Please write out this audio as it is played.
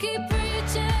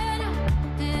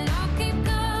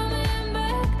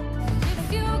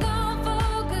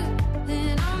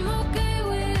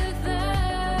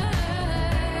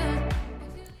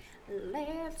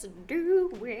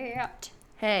do it.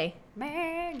 Hey,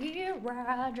 Maggie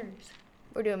Rogers.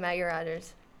 we're doing Maggie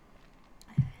Rogers.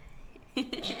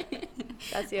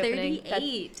 That's the opening.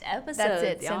 38 episodes. That's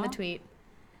it. Y'all. Send the tweet.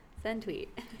 Send tweet.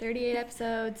 38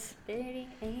 episodes. 38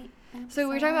 episodes. So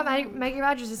we were talking about Maggie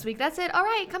Rogers this week. That's it. All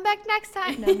right, come back next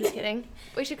time. No, I'm just kidding.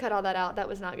 We should cut all that out. That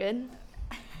was not good.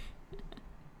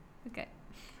 Okay.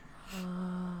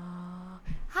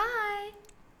 Hi.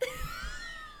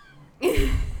 Hey,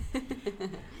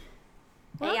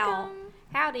 y'all. Welcome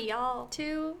Howdy, y'all.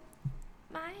 to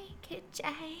my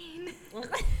kitchen.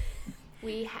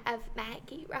 We have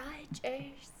Maggie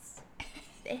Rogers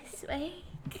this week.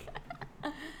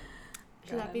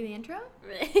 Should that be the intro?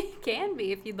 Can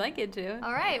be if you'd like it to.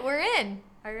 All right, we're in.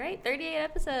 All right, 38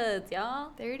 episodes,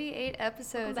 y'all. 38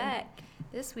 episodes. Welcome back. And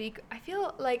this week, I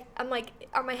feel like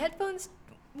are my headphones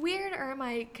weird or am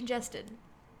I congested?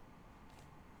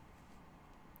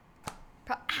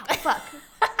 Ow, fuck.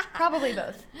 Probably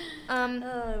both.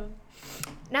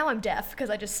 Now I'm deaf because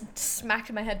I just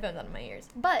smacked my headphones out of my ears.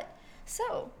 But,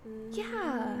 so,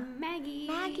 yeah.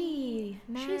 Maggie.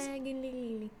 She's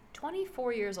Maggie.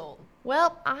 24 years old.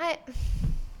 Well, do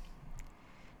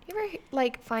you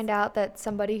ever, find out that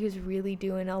somebody who's really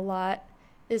doing a lot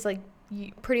is,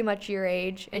 pretty much your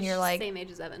age, and you're like... Same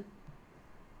age as Evan.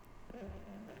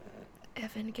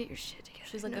 Evan, get your shit together.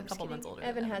 She's like No, a I'm just couple kidding. months older.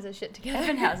 Evan than has his shit together.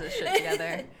 Evan has his shit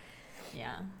together.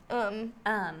 Yeah.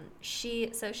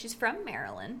 She's from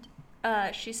Maryland.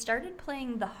 She started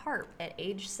playing the harp at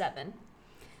age 7.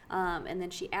 And then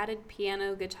she added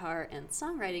piano, guitar, and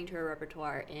songwriting to her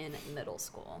repertoire in middle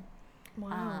school.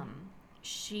 Wow.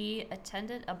 She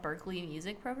attended a Berklee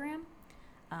music program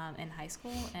in high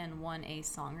school and won a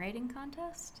songwriting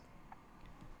contest.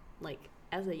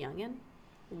 As a youngin',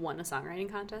 won a songwriting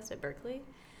contest at Berklee.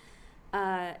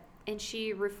 And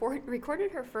she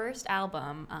recorded her first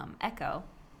album, Echo,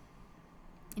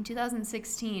 in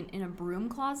 2016 in a broom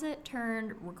closet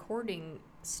turned recording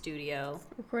studio.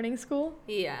 Recording school?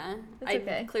 Yeah. That's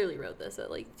okay. I clearly wrote this at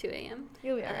 2 a.m.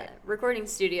 You'll be all right. Recording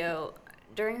studio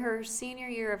during her senior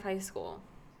year of high school.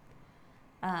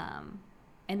 And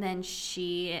then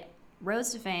she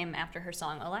rose to fame after her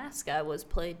song Alaska was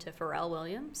played to Pharrell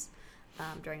Williams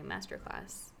during a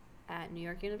masterclass at New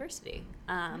York University.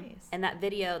 Nice. And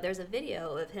there's a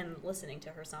video of him listening to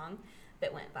her song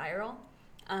that went viral.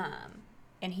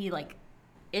 And he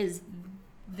is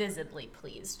visibly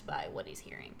pleased by what he's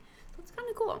hearing. So it's kind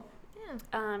of cool.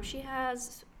 Yeah. She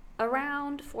has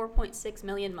around 4.6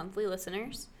 million monthly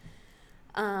listeners.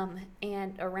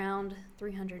 And around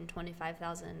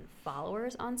 325,000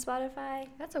 followers on Spotify.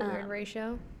 That's a weird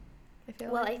ratio, I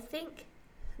feel Well, like. I think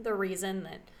the reason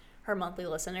that her monthly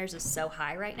listeners is so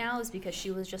high right now is because she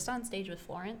was just on stage with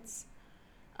Florence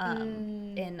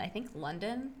in, I think,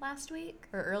 London last week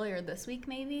or earlier this week,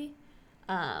 maybe.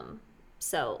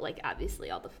 So,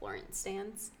 obviously all the Florence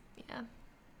stands Yeah.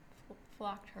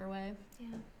 flocked her way. Yeah.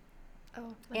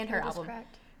 Oh, And her throat is album.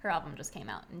 cracked. Her album just came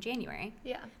out in January.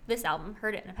 Yeah. This album,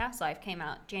 Heard It in a Past Life, came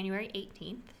out January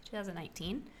 18th,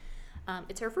 2019.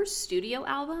 It's her first studio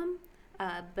album,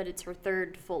 but it's her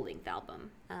third full-length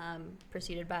album,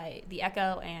 preceded by The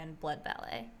Echo and Blood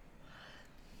Ballet.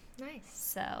 Nice.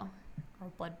 So, or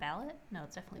Blood Ballet? No,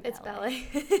 it's definitely ballet.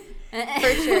 It's ballet.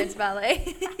 For sure it's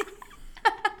ballet.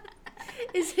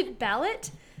 Is it ballot?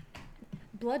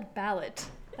 Blood ballot.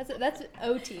 That's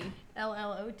OT.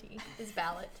 LLOT is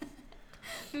ballot.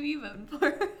 Who are you voting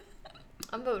for?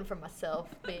 I'm voting for myself,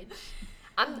 bitch.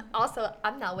 I'm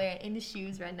not wearing any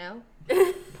shoes right now.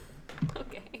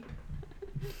 Okay.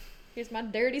 Here's my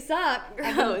dirty sock.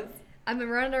 Gross. I've been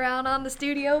running around on the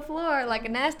studio floor like a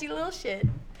nasty little shit.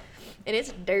 And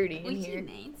it's dirty in here.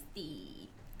 Nasty.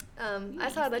 I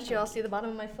saw that you all see the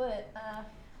bottom of my foot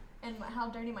and how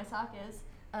dirty my sock is.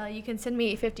 You can send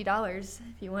me $50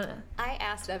 if you want to. I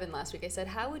asked Evan last week, I said,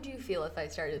 how would you feel if I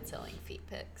started selling feet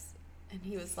pics? And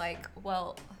he was like,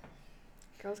 well...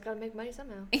 Girls gotta make money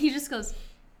somehow. He just goes,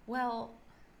 well...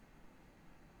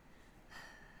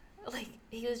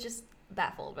 he was just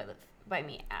baffled by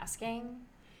me asking.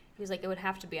 He was like, it would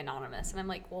have to be anonymous. And I'm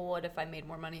like, well, what if I made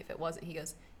more money if it wasn't? He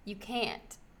goes, you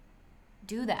can't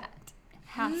do that. It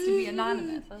has to be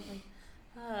anonymous. I was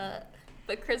like,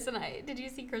 But Chris and I, did you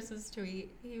see Chris's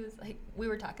tweet? He was like, we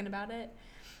were talking about it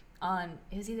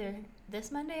it was either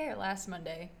this Monday or last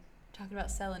Monday, talking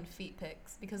about selling feet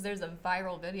pics, because there's a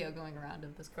viral video going around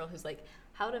of this girl who's like,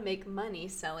 how to make money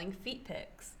selling feet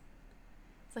pics.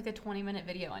 It's like a 20-minute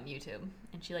video on YouTube,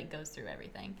 and she goes through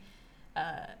everything.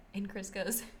 And Chris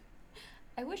goes,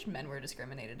 I wish men were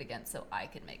discriminated against so I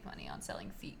could make money on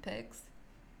selling feet pics.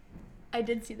 I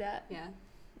did see that. Yeah.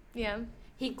 Yeah.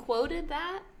 He quoted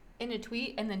that in a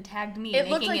tweet and then tagged me, It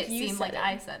looked making like it you seem said like it.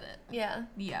 I said it. Yeah.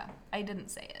 Yeah, I didn't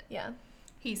say it. Yeah.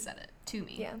 He said it to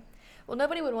me. Yeah. Well,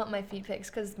 nobody would want my feet pics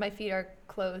because my feet are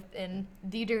clothed in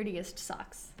the dirtiest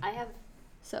socks. I have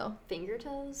So. finger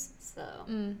toes, so.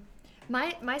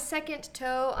 My second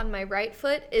toe on my right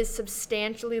foot is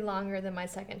substantially longer than my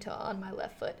second toe on my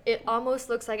left foot. It almost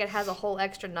looks like it has a whole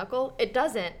extra knuckle. It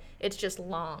doesn't. It's just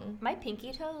long. My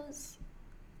pinky toes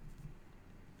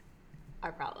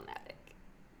are problematic.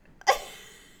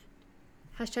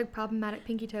 Hashtag problematic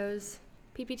pinky toes.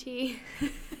 PPT.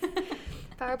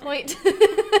 PowerPoint.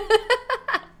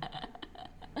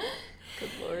 Good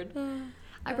Lord.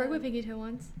 I broke my pinky toe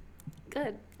once.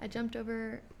 Good. I jumped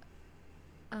over,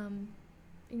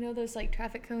 you know those like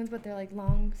traffic cones, but they're like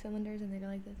long cylinders and they go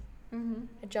like this. Mm-hmm.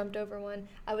 I jumped over one.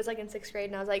 I was like in 6th grade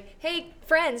and I was like, "Hey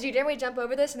friends, you dare we jump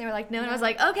over this?" And they were like, "No." And I was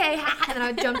like, "Okay." And then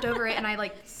I jumped over it and I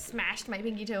like smashed my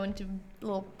pinky toe into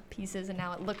little pieces and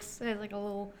now it has like a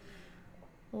little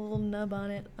nub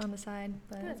on it on the side,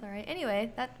 but Good. it's all right.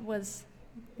 Anyway, that was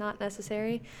not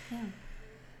necessary. Yeah.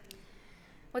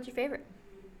 What's your favorite?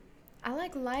 I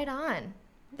like Light On.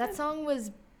 That song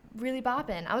was really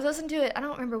bopping. I was listening to it. I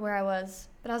don't remember where I was,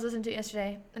 but I was listening to it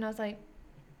yesterday, and I was like,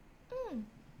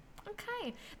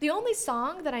 okay. The only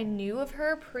song that I knew of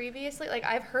her previously, like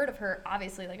I've heard of her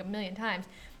obviously like a million times.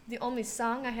 The only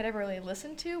song I had ever really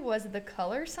listened to was the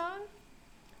Color song.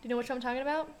 Do you know which one I'm talking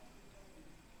about?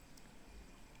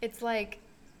 It's like,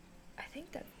 I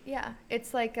think that, yeah.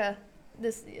 It's like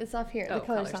it's off here, the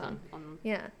Color song.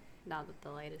 Yeah. Now That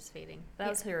the Light is Fading. That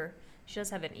was her. She does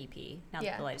have an EP, Now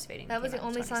That the Light is Fading. That was the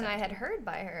only song I had heard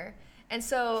by her. And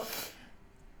so,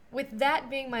 with that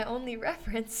being my only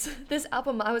reference, this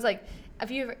album, I was like,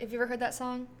 have you ever heard that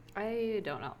song? I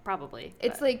don't know. Probably.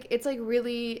 It's like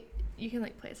really, you can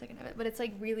like play a second of it, but it's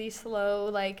like really slow,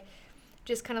 like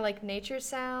just kind of like nature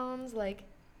sounds, like.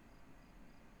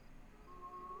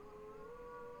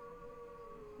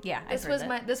 Yeah,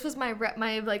 This was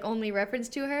my like only reference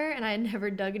to her, and I had never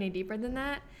dug any deeper than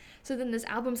that. So then this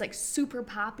album's like super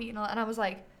poppy and all, and I was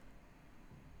like,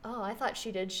 oh, I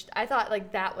thought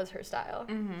like that was her style.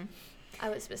 Mm-hmm. I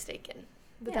was mistaken,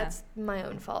 but Yeah. that's my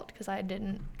own fault because I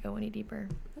didn't go any deeper.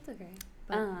 That's okay.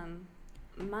 But-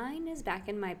 Mine is Back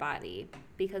in My Body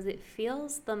because it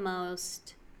feels the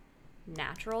most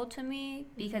natural to me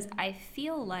because I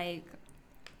feel like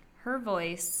her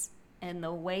voice and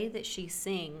the way that she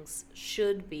sings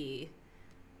should be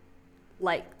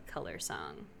like Color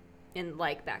Song and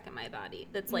like Back in My Body.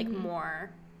 That's like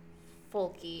more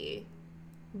folky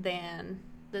than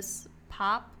this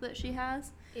pop that she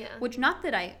has. Yeah. Which, not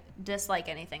that I dislike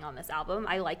anything on this album.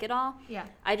 I like it all. Yeah.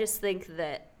 I just think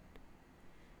that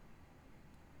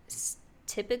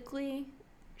typically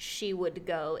she would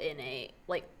go in a,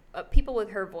 like, people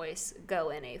with her voice go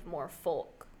in a more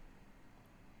folk,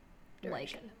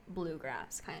 Direction. like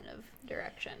bluegrass kind of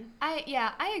direction.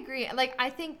 I agree. Like I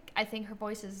think her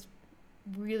voice is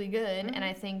really good, and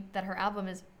I think that her album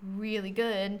is really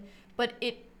good, but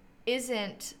it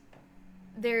isn't.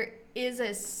 There is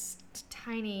a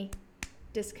tiny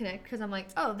disconnect because I'm like,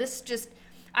 oh, this just.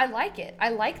 I like it. I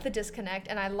like the disconnect,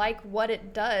 and I like what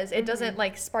it does. It doesn't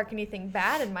like spark anything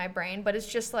bad in my brain, but it's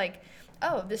just like,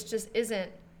 oh, this just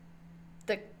isn't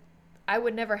the. I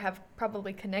would never have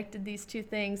probably connected these two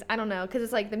things. I don't know, because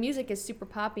it's like the music is super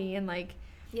poppy and like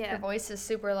her voice is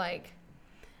super like.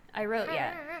 I wrote,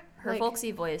 her like,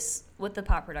 folksy voice with the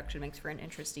pop production makes for an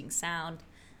interesting sound.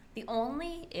 The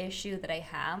only issue that I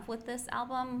have with this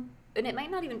album, and it might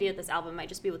not even be with this album, it might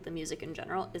just be with the music in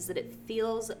general, is that it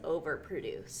feels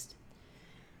overproduced.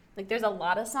 Like, there's a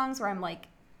lot of songs where I'm like,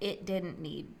 it didn't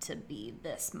need to be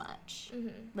this much. Mm-hmm.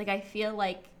 Like, I feel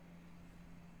like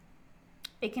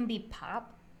it can be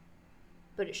pop,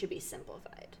 but it should be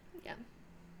simplified. Yeah.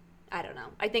 I don't know.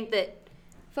 I think that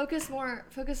Focus more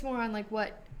on like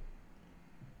what,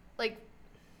 like,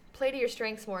 play to your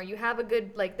strengths more. You have a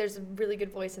good, like, there's a really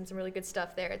good voice and some really good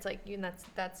stuff there. It's like you, and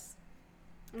that's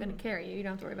gonna carry you. You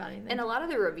don't have to worry about anything. And a lot of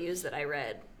the reviews that I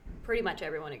read, pretty much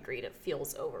everyone agreed it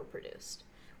feels overproduced,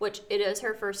 which it is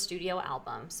her first studio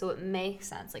album, so it makes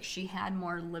sense. Like, she had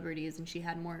more liberties and she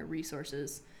had more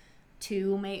resources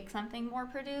to make something more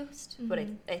produced, but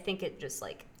I think it just,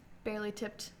 like, barely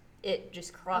tipped. it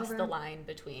just crossed Over. the line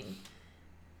between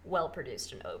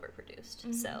well-produced and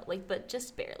overproduced. So, like, but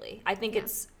just barely. I think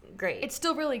it's great. It's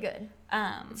still really good.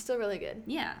 Um, It's still really good.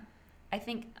 yeah. I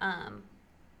think, I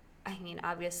mean,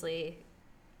 obviously,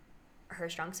 her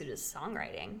strong suit is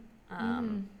songwriting.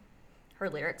 Her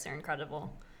lyrics are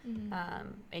incredible.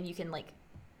 And you can, like,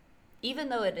 even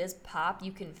though it is pop,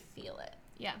 you can feel it.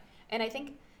 Yeah. And I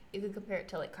think you could compare it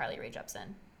to, like, Carly Rae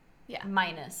Jepsen. Yeah.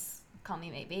 Minus Call Me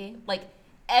Maybe. Like,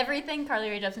 everything Carly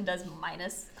Rae Jepsen does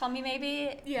minus Call Me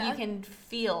Maybe, Yeah. you can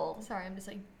feel. Sorry, I'm just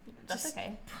like, That's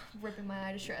okay. ripping my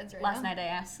eye to shreds right Last now. night I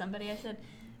asked somebody, I said,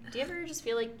 do you ever just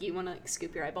feel like you want to like,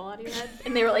 scoop your eyeball out of your head?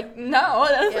 And they were like, no.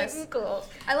 And I was Yes. like, cool.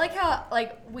 I like how,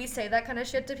 like, we say that kind of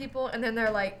shit to people, and then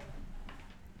they're like,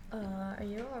 are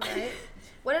you alright?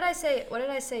 What did I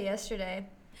say yesterday?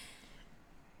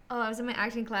 Oh, I was in my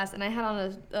acting class, and I had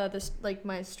on this, like,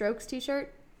 my Strokes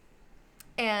t-shirt,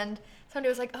 and somebody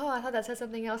was like, oh, I thought that said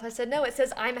something else. I said, no, it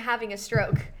says I'm having a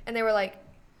stroke. And they were like,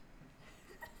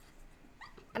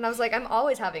 and I was like, I'm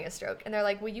always having a stroke. And they're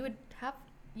like, well, you'd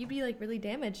be, like, really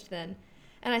damaged then.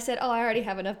 And I said, oh, I already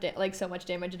have enough, like, so much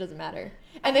damage, it doesn't matter.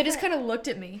 And they just kind of looked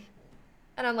at me.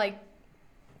 And I'm like,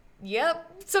 yep.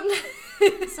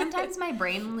 Sometimes my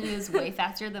brain moves way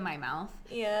faster than my mouth.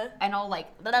 Yeah. And I'll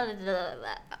like, blah, blah, blah, blah,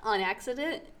 blah, on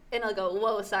accident. And I'll go,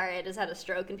 whoa, sorry, I just had a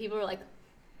stroke. And people are like,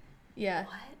 Yeah.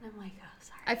 what? And I'm like, oh,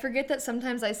 sorry. I forget that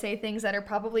sometimes I say things that are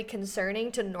probably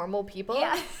concerning to normal people.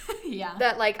 Yeah. Yeah.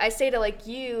 That, like, I say to, like,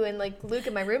 you and, like, Luke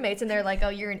and my roommates, and they're like, oh,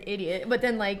 you're an idiot. But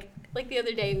then, like the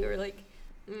other day, we were like,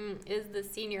 is this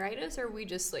senioritis or are we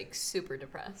just like super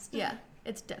depressed? yeah,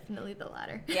 it's definitely the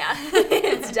latter. Yeah.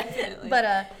 It's definitely.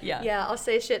 But, yeah. I'll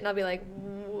say shit and I'll be like,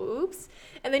 whoops.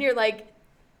 And then you're like,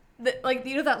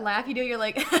 you know that laugh you do? You're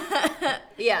like,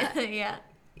 Yeah. yeah.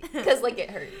 Because like it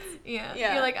hurts. Yeah.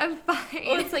 Yeah. You're like, I'm fine.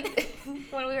 Well, it's like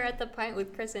when we were at the pint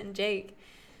with Chris and Jake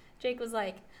was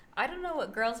like, I don't know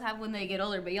what girls have when they get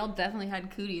older, but y'all definitely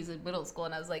had cooties in middle school.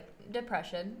 And I was like,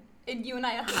 depression. And you and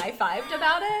I high-fived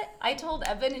about it. I told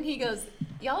Evan, and he goes,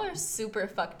 y'all are super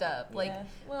fucked up. Like, Yeah.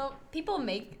 well, people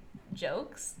make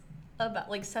jokes about,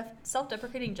 like,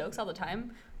 self-deprecating jokes all the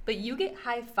time, but you get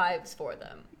high fives for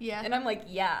them. Yeah. And I'm like,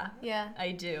 yeah, Yeah.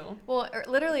 I do. Well,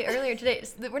 literally earlier today,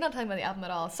 we're not talking about the album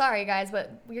at all. Sorry, guys,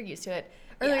 but we're used to it.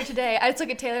 Earlier today, I just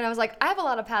looked at Taylor and I was like, I have a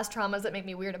lot of past traumas that make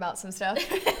me weird about some stuff.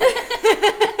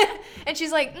 And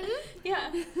she's like, Yeah.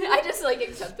 I just, like,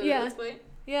 accepted it Yeah. at this point.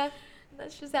 yeah,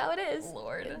 that's just how it is.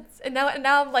 Lord. And now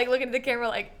I'm like looking at the camera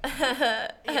like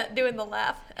doing the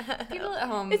laugh. People at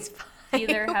home It's fine.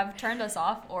 either have turned us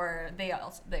off or they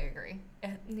agree.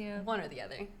 Yeah, One or the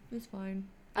other. it's fine.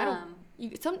 I don't. Um,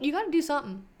 You got to do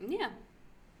something. yeah.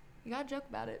 You got to joke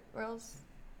about it, or else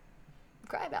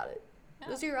cry about it. Yeah.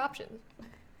 Those are your options.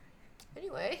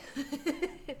 Anyway.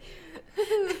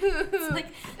 It's like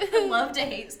the love to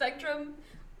hate spectrum.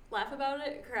 Laugh about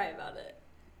it, cry about it.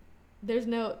 There's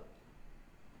no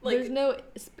Like,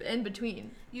 in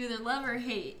between. you either love or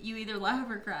hate. You either laugh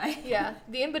or cry. Yeah,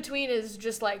 the in between is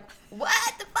just like, what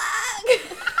the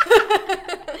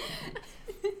fuck?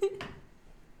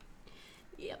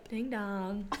 Yep. Ding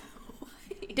dong.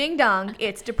 Ding dong,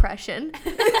 it's depression.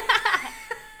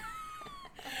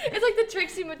 It's like the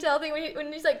Trixie Mattel thing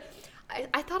when he's like,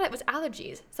 I thought it was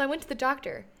allergies, so I went to the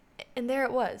doctor, and there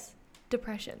it was,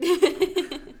 depression.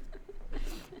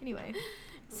 Anyway,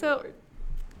 so, Lord.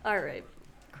 All right.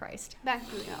 Christ. Back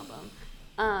to the album.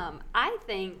 I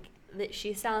think that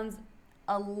she sounds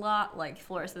a lot like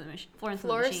Florence and the Machine.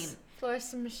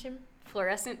 Fluorescent Machines.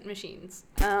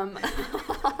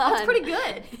 That's pretty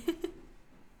good.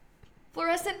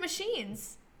 Fluorescent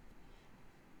Machines.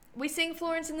 We sing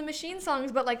Florence and the Machine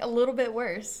songs, but like a little bit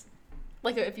worse.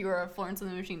 Like if you were a Florence and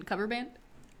the Machine cover band?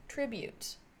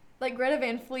 Tribute. Like Greta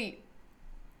Van Fleet.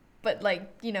 But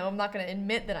like, you know, I'm not going to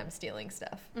admit that I'm stealing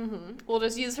stuff. Mm-hmm. We'll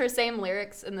just use her same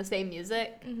lyrics and the same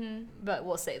music, Mm-hmm. but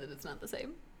we'll say that it's not the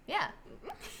same. Yeah.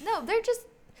 No, they're just...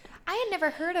 I had never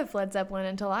heard of Led Zeppelin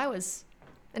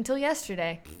until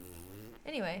yesterday.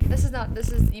 Anyway, this is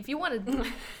if you want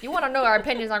to know our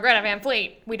opinions on Greta Van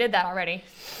Fleet, we did that already.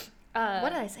 Why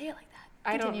did I say it like that?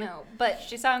 I don't Continue. know, but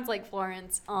she sounds like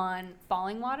Florence on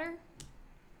Falling Water.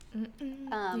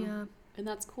 Yeah. And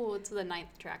that's cool. It's the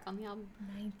 9th track on the album.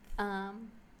 Nice.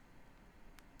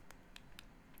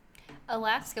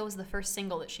 Alaska was the first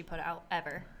single that she put out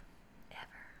ever.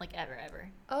 Like ever.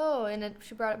 Oh, and then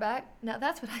she brought it back? Now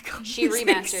that's what I call She Music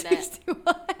remastered it.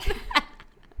 61.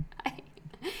 I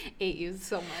hate you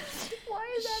so much.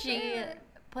 Why is that She there?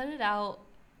 put it out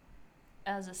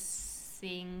as a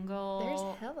single There's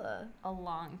hella. a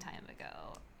long time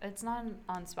ago. It's not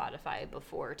on Spotify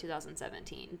before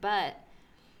 2017, but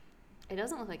it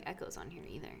doesn't look like Echo's on here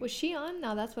either. Was she on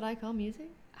Now That's What I Call Music?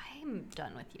 I'm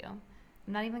done with you. I'm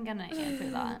not even gonna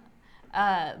answer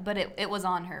that. But it was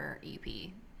on her EP,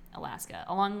 Alaska,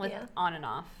 along with Yeah. On and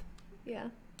Off, Yeah.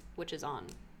 which is on.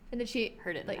 And then she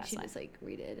Heard It in like Past she Life. just like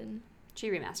redid and She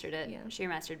remastered it. Yeah. She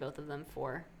remastered both of them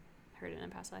for Heard It in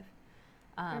Past Life.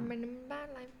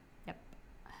 Yep.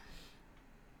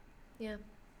 Yeah.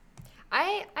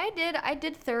 I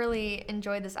did thoroughly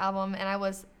enjoy this album, and I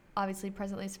was obviously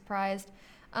pleasantly surprised.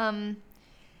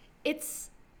 It's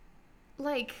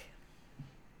like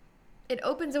it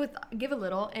opens with Give a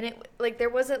Little, and it like there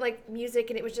wasn't like music,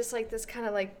 and it was just like this kind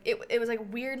of like it was like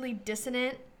weirdly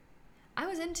dissonant. I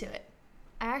was into it.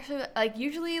 I actually like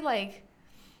usually like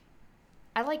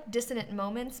I like dissonant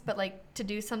moments, but like to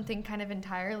do something kind of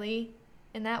entirely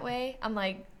in that way, I'm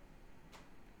like,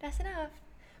 that's enough.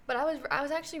 But I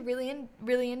was actually really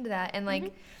into that, and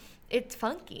like it's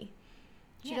funky.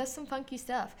 She does some funky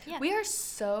stuff. Yeah. We are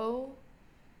so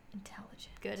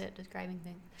intelligent. Good at describing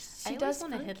things. She I does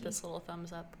always want to hit funky. this little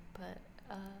thumbs up, but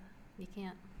you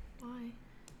can't. Why?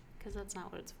 Because that's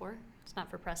not what it's for. It's not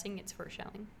for pressing, it's for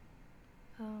showing.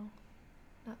 Oh,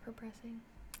 not for pressing.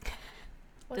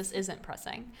 This isn't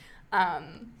pressing.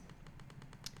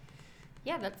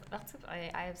 Yeah, that's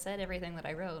I have said everything that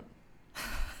I wrote.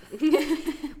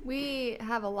 We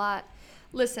have a lot.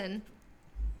 Listen,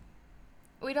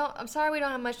 I'm sorry we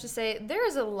don't have much to say. There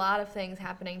is a lot of things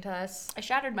happening to us. I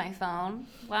shattered my phone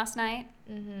last night.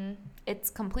 Mm-hmm. It's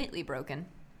completely broken.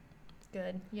 It's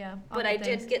good. Yeah. But I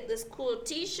did get this cool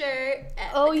t-shirt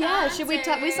at Oh the yeah, concert. should we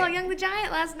talk? We saw Young the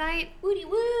Giant last night. Woody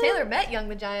woo. Taylor met Young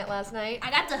the Giant last night. I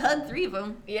got to hug 3 of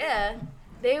them. Yeah.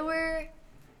 They were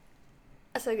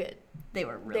so good. They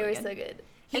were really They were good. so good.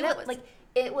 He was like,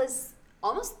 it was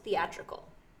almost theatrical.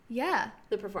 Yeah.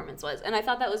 The performance was, and I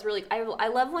thought that was really. I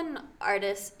love when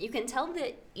artists, you can tell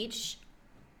that each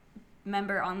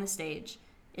member on the stage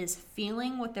is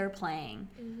feeling what they're playing,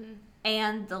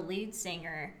 and the lead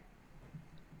singer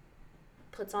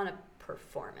puts on a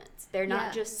performance. They're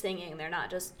not just singing. They're not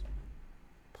just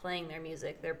playing their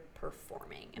music. They're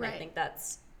performing, and I think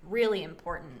that's really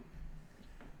important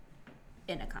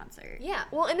in a concert. Yeah.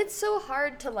 Well, and it's so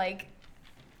hard to like.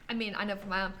 I mean, I know from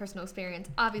my own personal experience,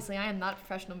 obviously I am not a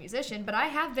professional musician, but I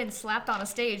have been slapped on a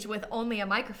stage with only a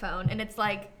microphone, and it's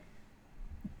like,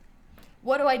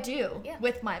 what do I do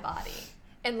with my body?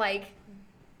 And like,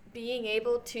 being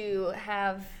able to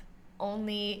have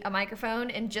only a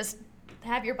microphone and just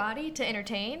have your body to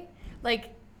entertain,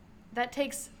 like, that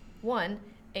takes, one,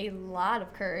 a lot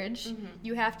of courage.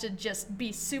 You have to just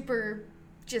be super,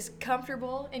 just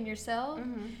comfortable in yourself,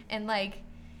 and like,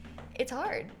 it's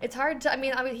hard. It's hard to, I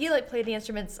mean, he like played the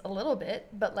instruments a little bit,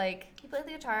 but like. He played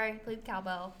the guitar, he played the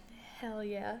cowbell. Hell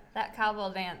yeah. That cowbell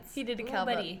dance. He did a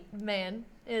cowbell. Man,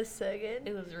 it was so good.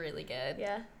 It was really good.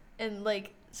 Yeah. And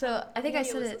like, so I think I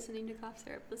said was it. listening to Cough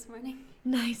Syrup this morning.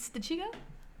 Nice. Did she go?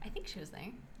 I think she was there,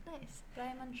 Nice. but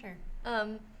I'm unsure.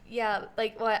 Yeah,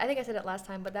 like, well, I think I said it last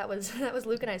time, but that was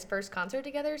Luke and I's first concert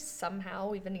together. Somehow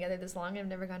we've been together this long and have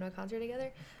never gone to a concert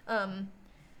together.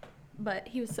 But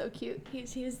he was so cute.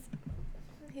 He's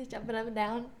jumping up and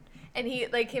down, and he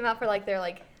like came out for like their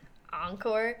like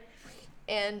encore,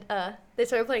 and they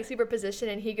started playing Superposition,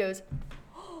 and he goes,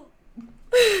 oh.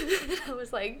 I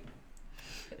was like,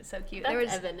 it was so cute.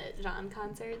 That's Evan at John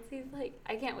concerts. He's like,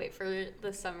 I can't wait for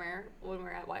the summer when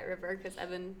we're at White River, because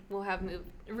Evan will have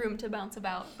room to bounce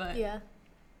about. But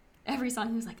every song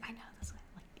he was like, I know this one.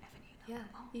 Like, Evan, you know them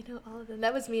all. You know all of them.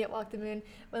 That was me at Walk the Moon,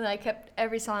 when I kept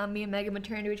every song, me and Megan would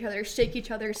turn to each other, shake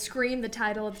each other, scream the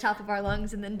title at the top of our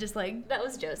lungs, and then just like. That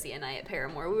was Josie and I at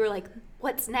Paramore. We were like,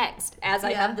 what's next? As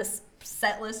I have this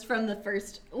set list from the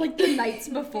first, like the nights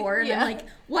before, and I'm like,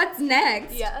 what's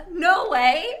next? Yeah. No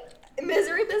way.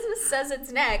 Misery Business says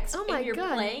it's next. Oh my and you're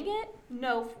God. Playing it?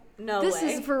 No way. This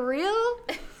is for real?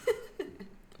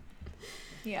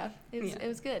 Yeah, it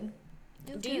was good.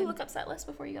 Do you look up set lists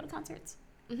before you go to concerts?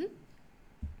 Mm-hmm.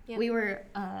 Yeah. We were,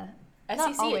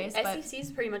 Not always, but- SEC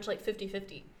is pretty much like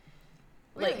 50-50.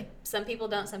 Really? Like, some people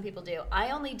don't, some people do.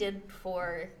 I only did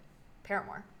for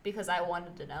Paramore because I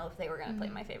wanted to know if they were going to play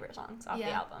my favorite songs off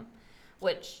the album,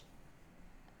 which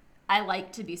I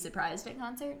like to be surprised at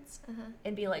concerts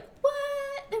and be like, what?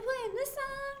 They're playing this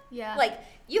song? Yeah. Like,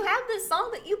 you have this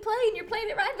song that you play and you're playing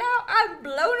it right now? I'm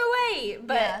blown away.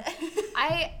 But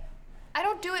I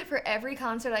don't do it for every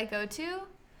concert I go to.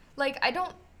 Like, I'm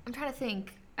trying to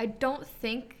think. I don't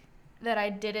think that I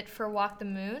did it for Walk the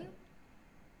Moon.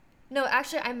 No,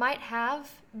 actually, I might have,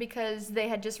 because they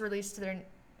had just released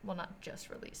well, not just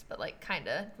released, but like kind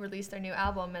of released their new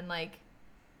album, and like,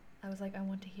 I was like, I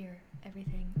want to hear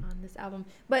everything on this album.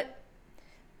 But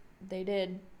they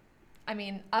did. I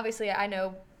mean, obviously, I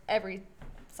know every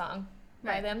song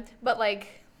by them, but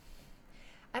like,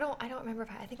 I don't remember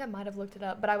I think I might have looked it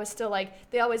up, but I was still like,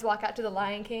 they always walk out to the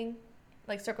Lion King,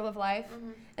 like Circle of Life,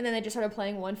 and then they just started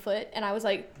playing One Foot, and I was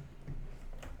like,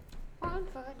 one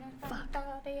foot in front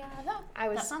of the other. I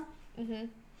was. That song? Mm-hmm.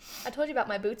 I told you about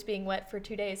my boots being wet for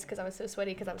 2 days because I was so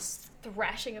sweaty because I was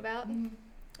thrashing about.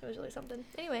 It was really something.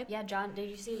 Anyway. Yeah, John, did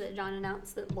you see that John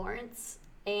announced that Lawrence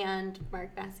and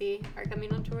Mark Massey are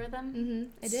coming on tour with them.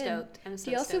 Mm-hmm. I did. Stoked. I'm so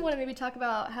Do you also stoked. want to maybe talk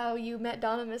about how you met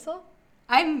Donna Missile?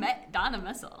 I met Donna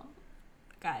Missile,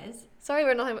 guys. Sorry,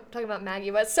 we're not talking about Maggie,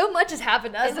 but so much has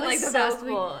happened to us It in was like the so past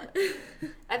cool.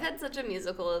 week. I've had such a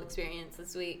musical experience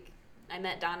this week. I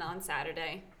met Donna on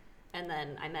Saturday, and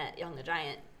then I met Young the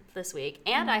Giant this week,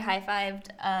 and I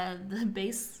high-fived the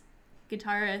bass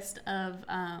guitarist of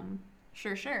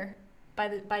Sure by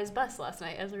his bus last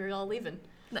night as we were all leaving.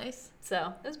 Nice.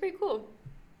 So it was pretty cool.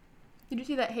 Did you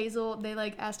see that Hazel? They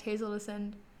like asked Hazel to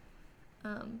send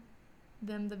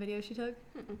them the video she took.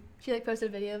 Mm-mm. She like posted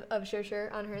a video of Sure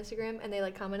on her Instagram, and they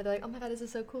like commented, they're like, "Oh my god, this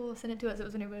is so cool! Send it to us." It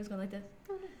was when everybody was going like this.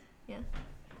 Oh, nice. Yeah,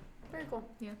 Very cool.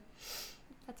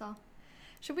 that's all.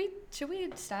 Should we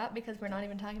stop because we're not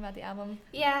even talking about the album?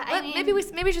 Yeah, But maybe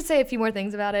we should say a few more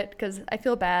things about it because I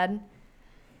feel bad.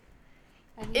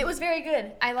 It was very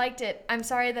good. I liked it. I'm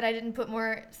sorry that I didn't put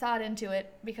more thought into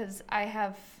it because I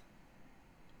have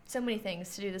so many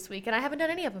things to do this week and I haven't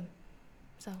done any of them.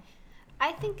 So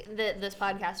I think that this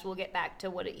podcast will get back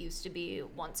to what it used to be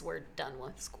once we're done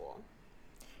with school.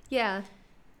 yeah,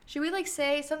 should we like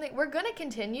say something? We're gonna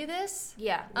continue this,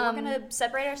 Yeah, we're gonna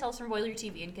separate ourselves from Boiler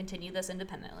TV and continue this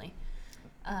independently.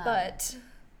 but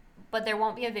But there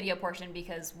won't be a video portion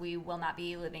because we will not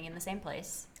be living in the same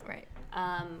place. right.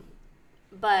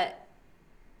 But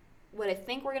what I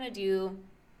think we're going to do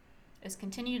is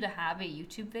continue to have a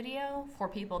YouTube video for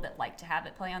people that like to have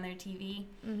it play on their TV.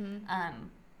 Mm-hmm.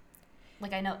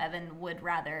 Like I know Evan would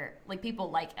rather, like people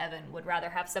like Evan would rather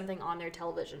have something on their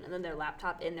television and then their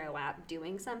laptop in their lap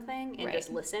doing something and Right.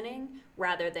 just listening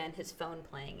rather than his phone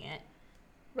playing it.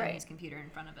 Right. And his computer in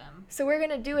front of him. So we're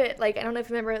gonna do it like I don't know if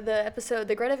you remember the episode,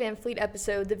 the Greta Van Fleet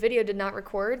episode. The video did not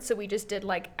record, so we just did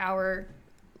like our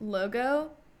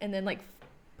logo and then like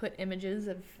put images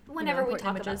of Whenever we important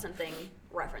talk about images. something,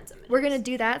 reference images. We're gonna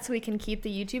do that so we can keep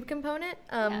the YouTube component.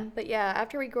 Yeah. But yeah,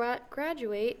 after we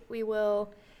graduate, we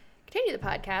will continue the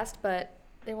podcast, but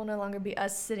there will no longer be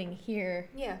us sitting here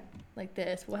Yeah. like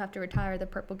this. We'll have to retire the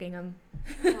purple gingham.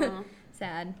 Aw.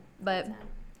 Sad, but Sad.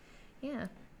 yeah.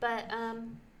 But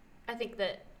I think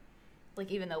that,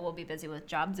 like, even though we'll be busy with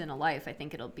jobs and a life, I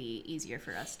think it'll be easier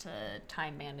for us to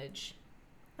time manage,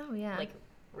 Oh yeah. like,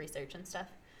 research and stuff,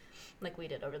 like we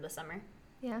did over the summer.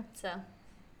 yeah. So,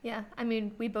 Yeah, I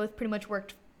mean, we both pretty much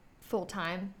worked full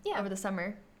time Yeah. over the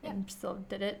summer Yeah. and still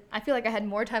did it. I feel like I had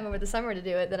more time over the summer to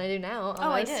do it than I do now. Almost.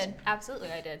 Oh, I did.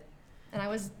 Absolutely, I did. And I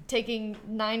was taking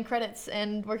 9 credits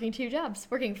and working 2 jobs.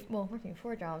 Working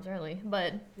 4 jobs really,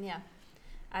 but Yeah.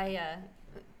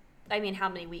 I mean, how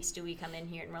many weeks do we come in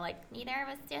here and we're like, neither of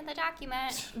us did the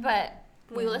document, but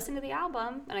we Yeah. listen to the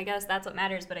album, and I guess that's what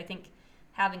matters. But I think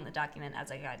having the document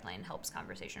as a guideline helps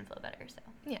conversation flow better. So,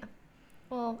 yeah.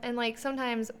 Well, and like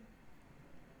sometimes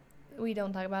we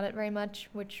don't talk about it very much,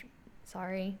 which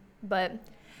sorry, but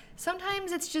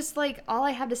sometimes it's just like all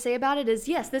I have to say about it is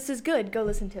yes, this is good. Go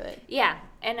listen to it. yeah,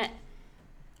 and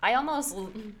I almost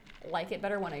like it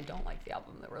better when I don't like the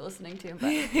album that we're listening to,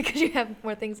 but Because you have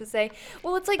more things to say.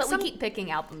 Well, it's like we keep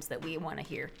picking albums that we want to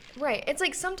hear. Right. It's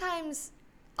like sometimes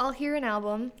I'll hear an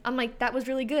album. I'm like, that was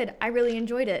really good. I really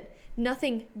enjoyed it.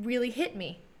 Nothing really hit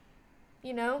me.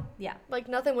 You know? Yeah. Like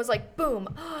nothing was like, boom.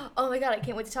 Oh my God, I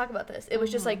can't wait to talk about this. It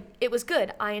was just like, it was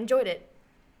good. I enjoyed it.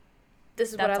 This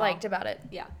is what I That's all. liked about it.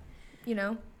 Yeah. You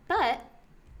know? But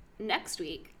next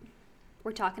week,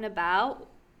 we're talking about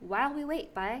While We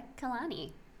Wait by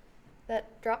Kalani.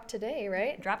 That dropped today,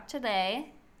 right? Dropped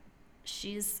today.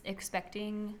 She's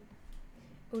expecting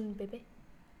Un bebé.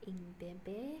 a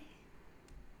baby.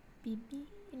 Baby.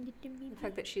 The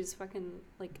fact that she's fucking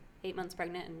like 8 months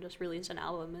pregnant and just released an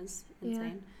album is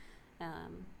insane.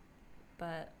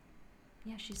 But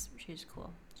yeah, she's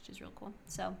cool. She's real cool.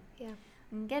 So Yeah.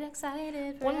 get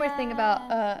excited. For One more thing about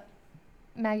that.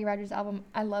 Maggie Rogers' album.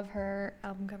 I love her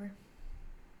album cover.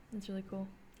 It's really cool.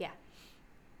 Yeah.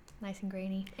 Nice and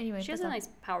grainy. Anyway, She has that's a all. nice,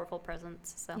 powerful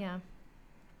presence. So Yeah.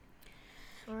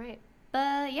 All right.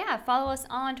 But yeah, follow us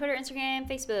on Twitter, Instagram,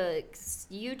 Facebook,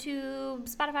 YouTube,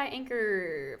 Spotify,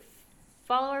 Anchor.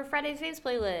 Follow our Friday Faves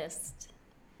playlist.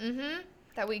 Mm-hmm.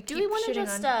 That we Do keep we want to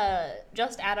shitting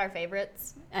just add our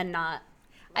favorites and not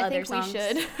I other think songs? we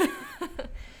should.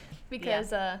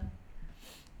 Because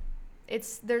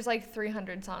there's like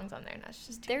 300 songs on there and that's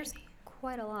just too There's many.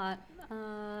 quite a lot.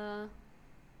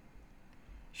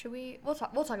 Should we we'll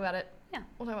talk about it. Yeah.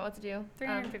 We'll talk about what to do.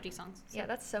 350 songs. So. Yeah,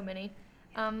 that's so many.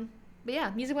 But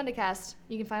yeah, Music One to Cast.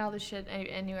 You can find all this shit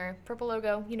anywhere. Purple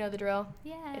logo, you know the drill.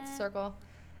 Yeah. It's a circle.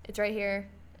 It's right here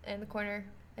in the corner,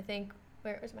 I think.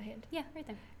 Where's my hand? Yeah, right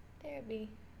there. There it be.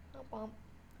 Oh,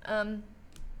 bomb.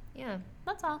 Yeah.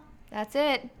 That's all. That's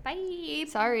it. Bye.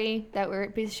 Sorry that we're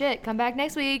a piece of shit. Come back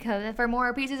next week for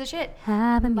more pieces of shit.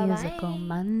 Have a Bye-bye. musical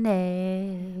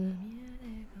Monday.